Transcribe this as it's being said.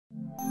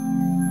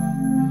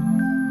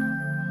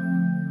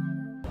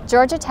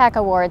Georgia Tech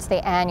awards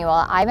the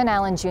annual Ivan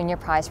Allen Jr.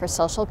 Prize for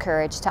Social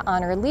Courage to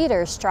honor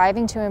leaders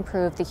striving to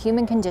improve the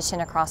human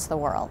condition across the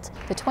world.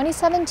 The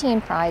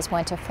 2017 prize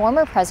went to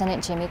former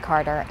President Jimmy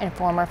Carter and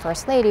former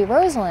First Lady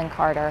Rosalynn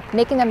Carter,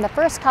 making them the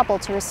first couple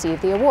to receive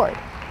the award.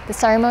 The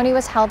ceremony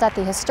was held at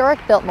the historic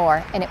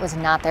Biltmore, and it was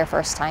not their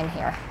first time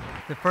here.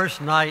 The first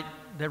night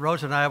that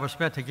Rose and I ever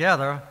spent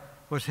together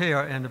was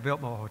here in the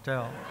Biltmore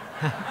Hotel.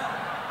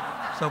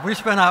 So we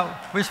spent our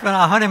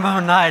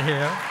honeymoon night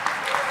here.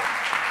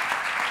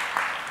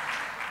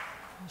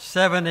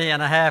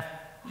 70.5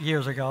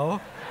 years ago.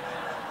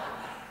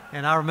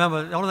 And I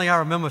remember, the only thing I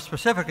remember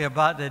specifically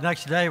about the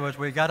next day was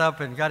we got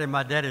up and got in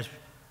my daddy's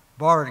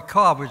borrowed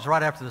car, which was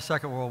right after the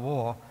Second World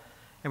War.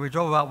 And we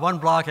drove about 1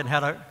 block and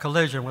had a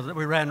collision.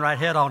 We ran right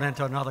head on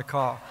into another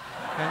car.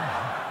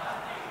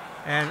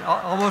 And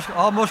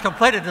almost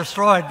completely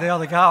destroyed the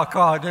other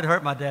car. It did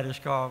hurt my daddy's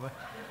car,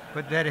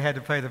 but Daddy had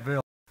to pay the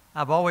bill.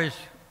 I've always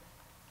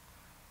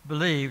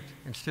believed,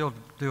 and still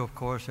do of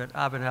course, that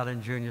Ivan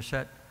Allen Jr.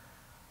 set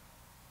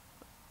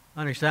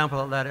an example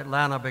to let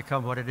Atlanta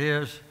become what it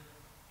is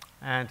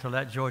and to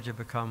let Georgia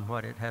become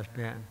what it has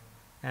been.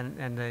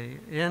 And the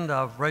end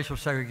of racial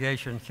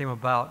segregation came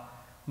about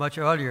much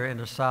earlier in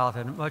the South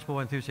and much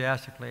more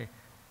enthusiastically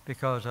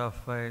because of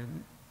a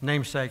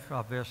namesake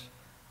of this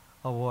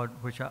award,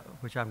 which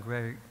I'm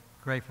very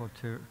grateful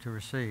to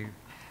receive.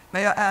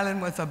 Mayor Allen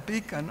was a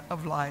beacon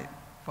of light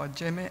for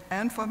Jimmy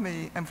and for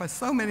me and for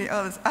so many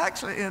others,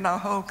 actually in our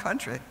whole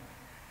country,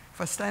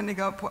 for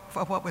standing up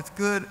for what was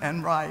good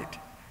and right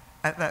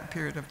at that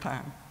period of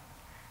time.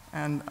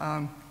 And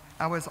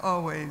I was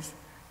always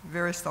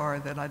very sorry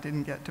that I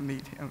didn't get to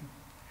meet him.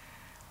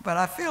 But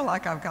I feel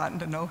like I've gotten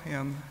to know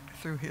him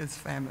through his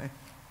family,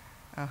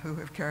 who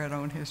have carried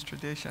on his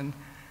tradition,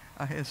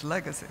 his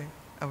legacy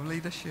of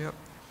leadership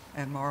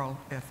and moral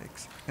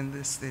ethics in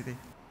this city.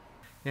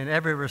 In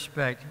every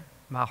respect,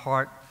 my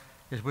heart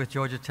is with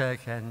Georgia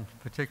Tech, and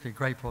particularly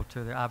grateful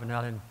to the Ivan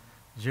Allen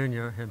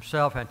Jr.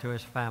 himself and to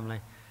his family.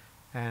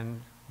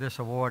 And this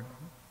award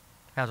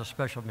has a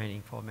special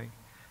meaning for me.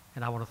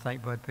 And I want to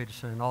thank Bud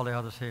Peterson and all the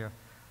others here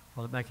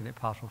for making it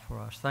possible for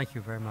us. Thank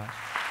you very much.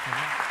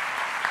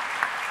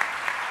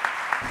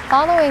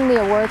 Following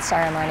the awards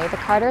ceremony, the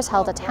Carters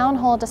held a town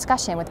hall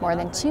discussion with more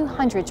than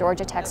 200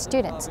 Georgia Tech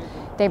students.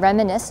 They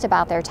reminisced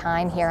about their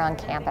time here on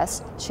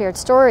campus, shared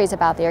stories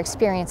about their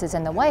experiences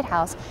in the White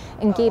House,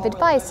 and gave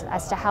advice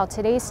as to how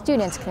today's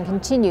students can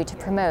continue to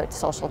promote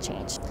social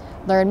change.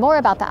 Learn more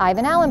about the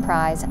Ivan Allen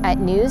Prize at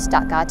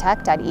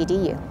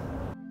news.godtech.edu.